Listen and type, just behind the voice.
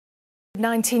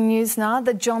COVID-19 news now.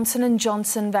 The Johnson &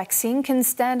 Johnson vaccine can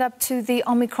stand up to the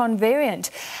Omicron variant.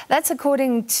 That's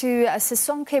according to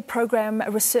Sisonke Programme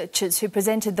Researchers, who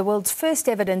presented the world's first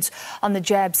evidence on the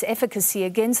jab's efficacy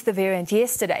against the variant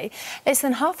yesterday. Less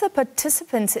than half the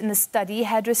participants in the study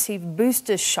had received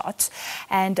booster shots.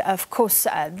 And of course,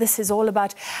 this is all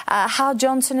about how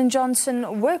Johnson &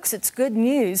 Johnson works. It's good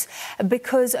news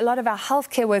because a lot of our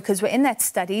healthcare workers were in that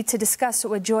study. To discuss,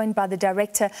 we're joined by the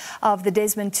director of the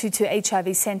Desmond TUTU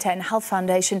HIV Centre and Health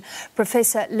Foundation,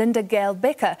 Professor Linda-Gail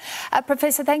Bekker.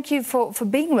 Professor, thank you for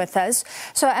being with us.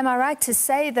 So am I right to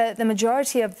say that the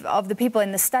majority of the people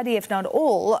in the study, if not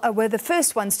all, were the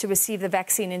first ones to receive the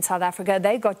vaccine in South Africa?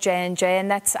 They got J&J,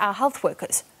 and that's our health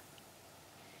workers.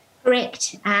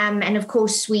 Correct. And of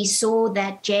course, we saw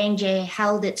that J&J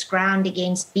held its ground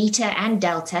against Beta and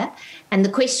Delta. And the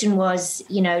question was,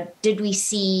 did we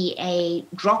see a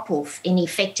drop-off in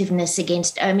effectiveness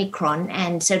against Omicron?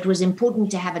 And so it was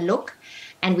important to have a look.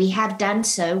 And we have done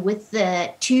so with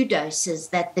the 2 doses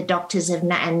that the doctors have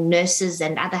and nurses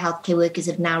and other healthcare workers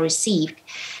have now received.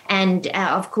 And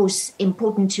of course,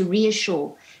 important to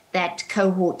reassure that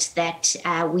cohort that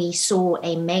we saw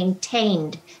a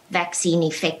maintained vaccine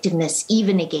effectiveness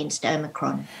even against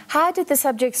Omicron. How did the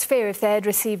subjects fare if they had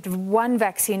received 1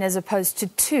 vaccine as opposed to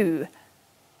 2?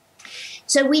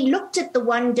 So we looked at the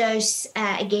 1 dose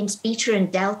against Beta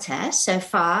and Delta so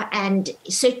far, and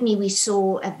certainly we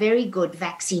saw a very good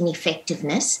vaccine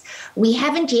effectiveness. We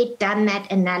haven't yet done that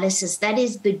analysis. That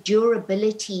is the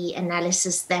durability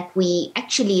analysis that we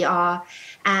actually are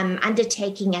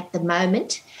undertaking at the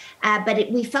moment. But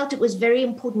we felt it was very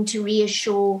important to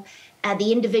reassure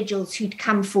the individuals who'd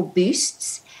come for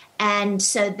boosts. And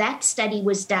so that study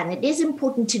was done. It is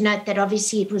important to note that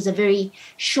obviously it was a very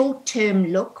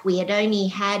short-term look. We had only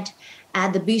had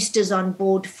the boosters on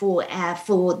board for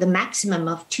the maximum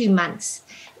of 2 months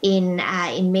in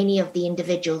many of the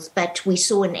individuals, but we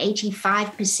saw an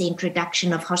 85%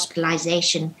 reduction of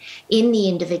hospitalization in the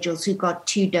individuals who got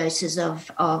 2 doses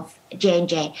of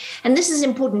J&J. And this is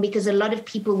important because a lot of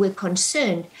people were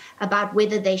concerned about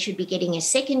whether they should be getting a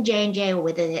second J&J or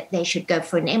whether they should go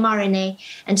for an mRNA.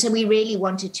 And so we really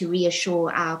wanted to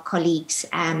reassure our colleagues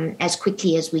as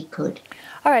quickly as we could.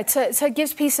 All right, so it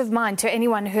gives peace of mind to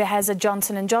anyone who has a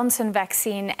Johnson & Johnson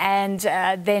vaccine and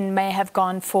then may have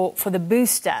gone for the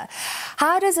booster.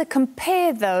 How does it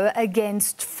compare, though,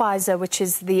 against Pfizer, which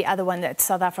is the other one that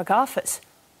South Africa offers?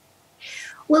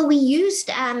 Well, we used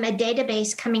a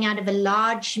database coming out of a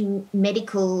large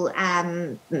medical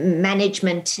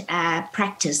management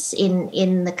practice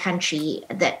in the country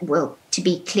that, well, to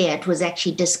be clear, it was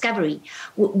actually Discovery,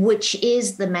 which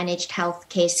is the managed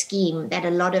healthcare scheme that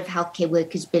a lot of healthcare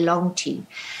workers belong to.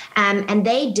 And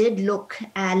they did look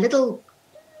a little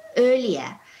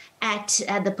earlier at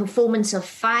the performance of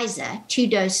Pfizer, 2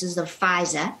 doses of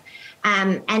Pfizer,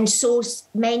 and saw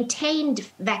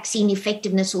maintained vaccine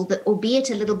effectiveness, albeit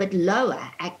a little bit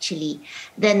lower, actually,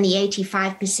 than the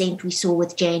 85% we saw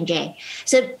with J&J.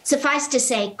 So suffice to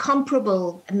say,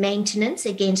 comparable maintenance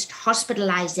against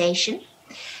hospitalization.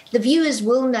 The viewers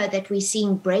will know that we're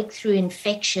seeing breakthrough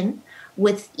infection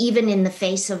even in the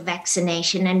face of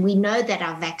vaccination, and we know that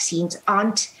our vaccines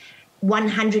aren't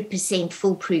 100%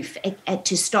 foolproof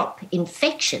to stop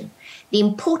infection. The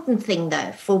important thing,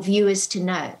 though, for viewers to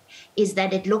know is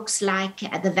that it looks like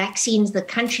the vaccines the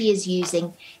country is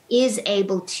using is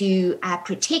able to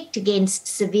protect against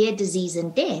severe disease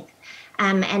and death.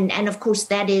 And of course,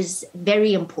 that is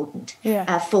very important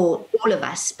for all of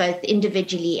us, both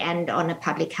individually and on a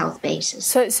public health basis.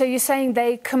 So you're saying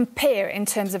they compare in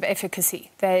terms of efficacy?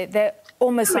 They're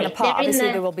almost on a par.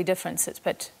 Obviously, there will be differences,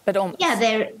 but almost.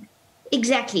 Yeah,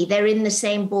 Exactly. They're in the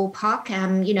same ballpark,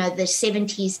 the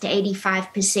 70s to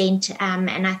 85%.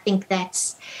 And I think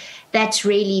that's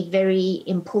really very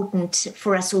important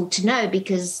for us all to know,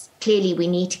 because clearly we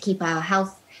need to keep our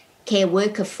health care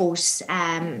worker force,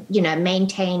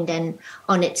 maintained and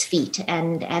on its feet.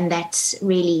 And that's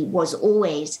really was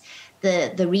always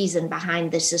the reason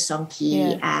behind the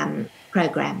Sisonke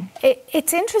program.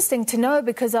 It's interesting to know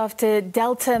because after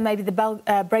Delta, maybe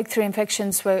the breakthrough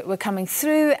infections were coming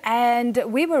through, and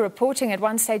we were reporting at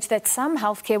one stage that some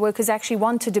healthcare workers actually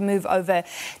wanted to move over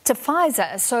to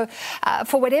Pfizer. So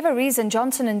for whatever reason,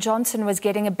 Johnson & Johnson was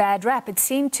getting a bad rap. It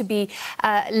seemed to be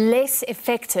less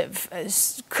effective.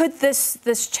 Could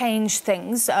this change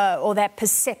things or that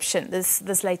perception,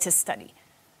 this latest study?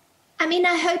 I mean,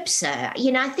 I hope so.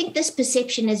 You know, I think this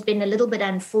perception has been a little bit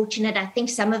unfortunate. I think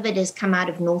some of it has come out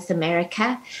of North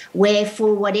America, where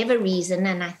for whatever reason,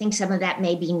 and I think some of that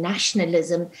may be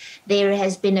nationalism, there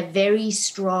has been a very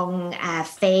strong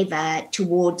favor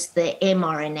towards the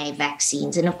mRNA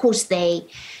vaccines. And of course, they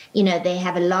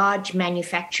have a large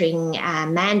manufacturing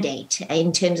mandate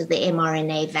in terms of the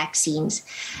mRNA vaccines.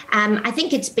 I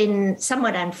think it's been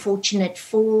somewhat unfortunate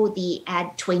for the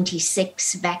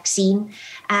Ad26 vaccine.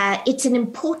 It's an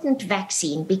important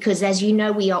vaccine because, as you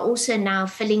know, we are also now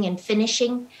filling and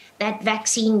finishing that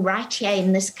vaccine right here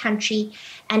in this country,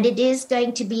 and it is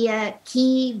going to be a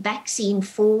key vaccine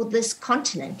for this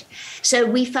continent. So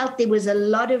we felt there was a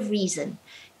lot of reason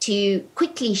to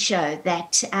quickly show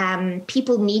that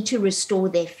people need to restore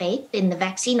their faith in the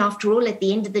vaccine. After all, at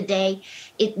the end of the day,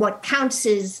 what counts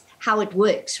is how it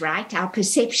works, right? Our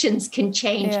perceptions can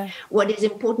change. Yeah. What is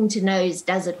important to know is,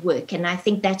 does it work? And I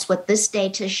think that's what this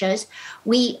data shows.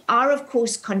 We are, of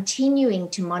course, continuing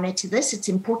to monitor this. It's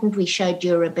important we show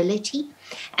durability.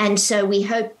 And so we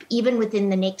hope even within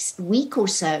the next week or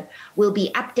so, we'll be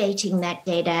updating that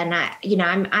data. And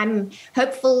I'm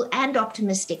hopeful and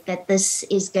optimistic that this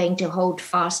is going to hold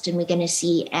fast and we're going to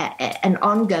see an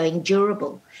ongoing,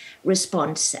 durable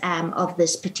response of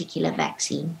this particular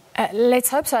vaccine. Let's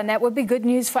hope so. And that would be good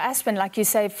news for Aspen, like you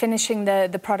say, finishing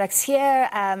the products here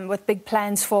with big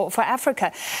plans for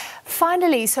Africa.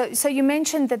 Finally, so you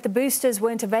mentioned that the boosters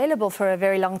weren't available for a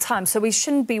very long time. So we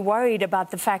shouldn't be worried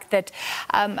about the fact that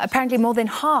apparently more than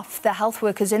half the health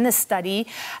workers in this study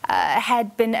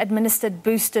had been administered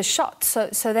booster shots.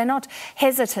 So they're not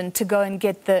hesitant to go and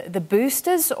get the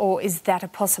boosters, or is that a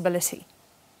possibility?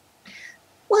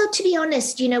 Well, to be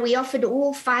honest, we offered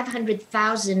all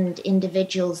 500,000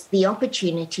 individuals the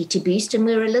opportunity to boost, and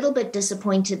we were a little bit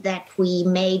disappointed that we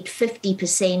made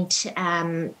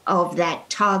 50% of that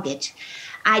target.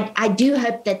 I do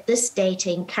hope that this data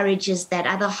encourages that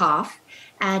other half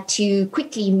to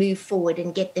quickly move forward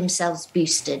and get themselves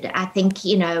boosted. I think,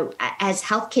 as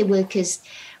healthcare workers,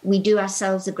 we do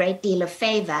ourselves a great deal of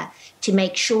favor to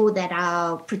make sure that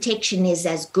our protection is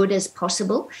as good as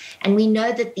possible. And we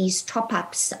know that these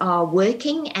top-ups are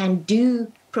working and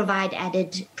do provide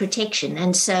added protection.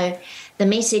 And so the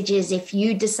message is, if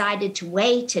you decided to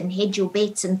wait and hedge your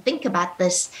bets and think about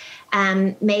this,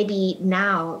 maybe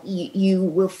now you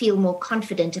will feel more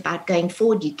confident about going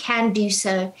forward. You can do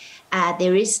so.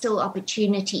 There is still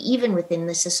opportunity, even within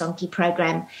the Sisonke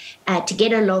program, to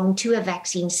get along to a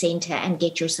vaccine centre and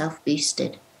get yourself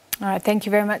boosted. All right, thank you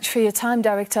very much for your time,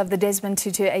 Director of the Desmond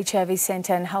TUTU HIV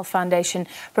Centre and Health Foundation,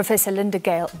 Professor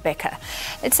Linda-Gail Bekker.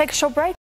 Let's take a short break.